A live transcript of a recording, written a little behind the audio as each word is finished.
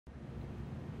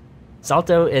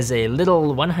Salto is a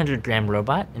little 100-gram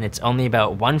robot, and it's only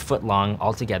about 1 foot long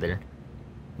altogether.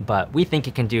 But we think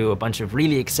it can do a bunch of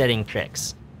really exciting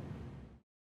tricks.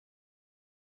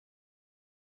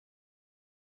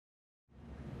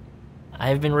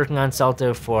 I've been working on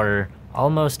Salto for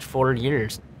almost 4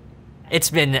 years.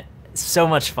 It's been so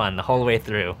much fun the whole way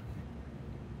through.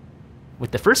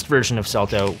 With the first version of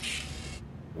Salto,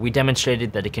 we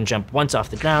demonstrated that it can jump once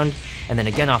off the ground and then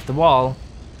again off the wall.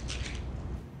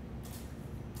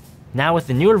 Now with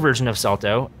the newer version of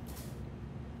Salto,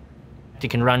 it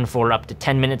can run for up to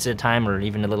 10 minutes at a time or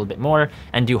even a little bit more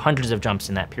and do hundreds of jumps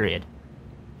in that period.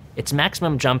 Its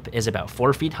maximum jump is about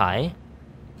 4 feet high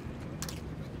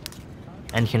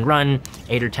and can run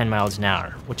 8 or 10 miles an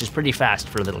hour, which is pretty fast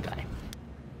for a little guy.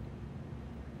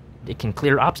 It can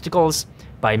clear obstacles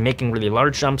by making really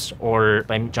large jumps or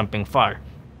by jumping far.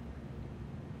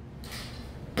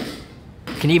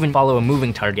 It can even follow a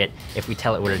moving target if we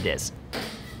tell it where it is.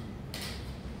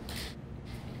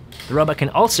 The robot can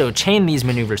also chain these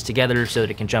maneuvers together so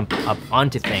that it can jump up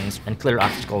onto things and clear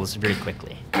obstacles very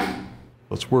quickly.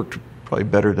 It's worked probably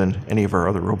better than any of our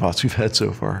other robots we've had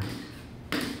so far.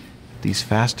 These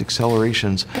fast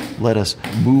accelerations let us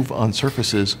move on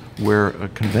surfaces where a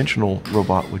conventional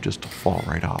robot would just fall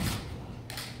right off.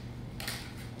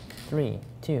 3,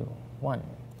 2, 1.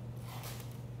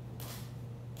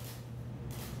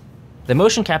 The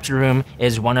motion capture room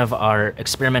is one of our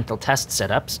experimental test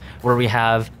setups where we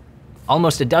have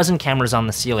almost a dozen cameras on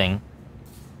the ceiling,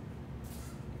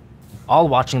 all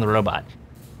watching the robot.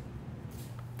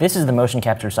 This is the motion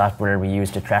capture software we use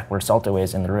to track where Salto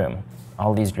is in the room.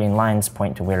 All these green lines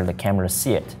point to where the cameras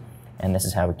see it, and this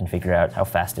is how we can figure out how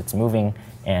fast it's moving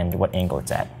and what angle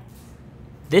it's at.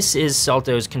 This is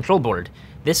Salto's control board.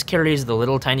 This carries the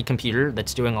little tiny computer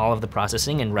that's doing all of the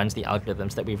processing and runs the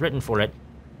algorithms that we've written for it.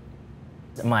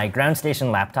 My ground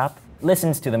station laptop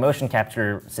listens to the motion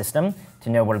capture system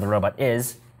to know where the robot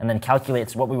is, and then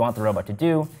calculates what we want the robot to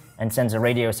do, and sends a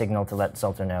radio signal to let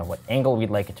Salto know what angle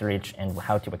we'd like it to reach and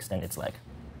how to extend its leg.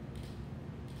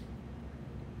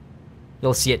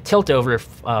 You'll see it tilt over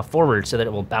forward so that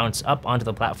it will bounce up onto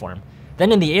the platform.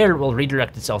 Then in the air, it will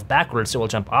redirect itself backwards, so it will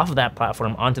jump off of that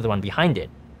platform onto the one behind it,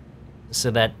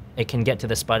 so that it can get to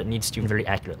the spot it needs to very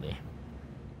accurately.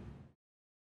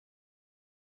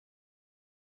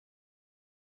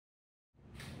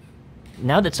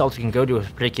 Now that Salto can go to a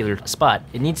particular spot,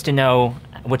 it needs to know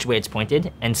which way it's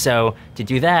pointed, and so to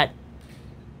do that,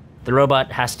 the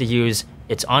robot has to use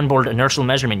its onboard inertial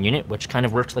measurement unit, which kind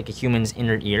of works like a human's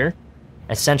inner ear,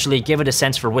 essentially give it a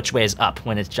sense for which way is up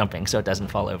when it's jumping so it doesn't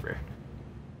fall over.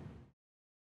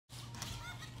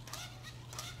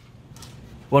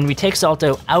 When we take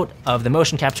Salto out of the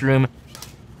motion capture room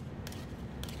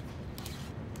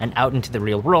and out into the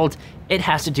real world, it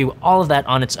has to do all of that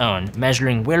on its own,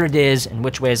 measuring where it is and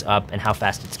which way is up and how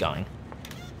fast it's going.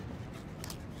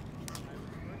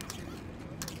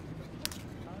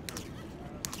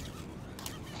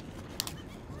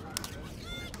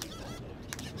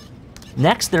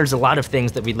 Next, there's a lot of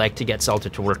things that we'd like to get Salto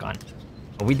to work on.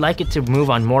 We'd like it to move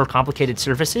on more complicated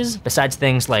surfaces, besides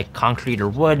things like concrete or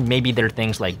wood. Maybe there are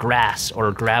things like grass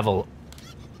or gravel.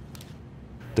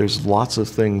 There's lots of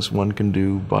things one can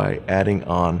do by adding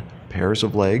on pairs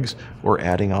of legs or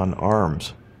adding on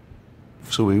arms.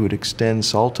 So we would extend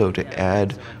Salto to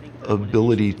add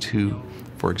ability to,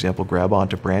 for example, grab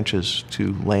onto branches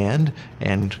to land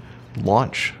and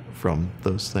launch from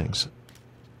those things.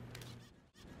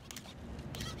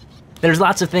 There's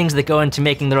lots of things that go into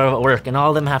making the robot work, and all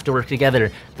of them have to work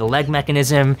together. The leg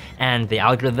mechanism, and the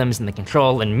algorithms, and the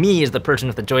control, and me as the person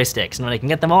with the joysticks. And when I can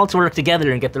get them all to work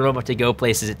together and get the robot to go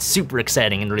places, it's super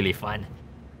exciting and really fun.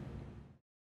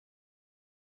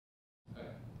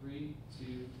 3,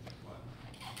 2,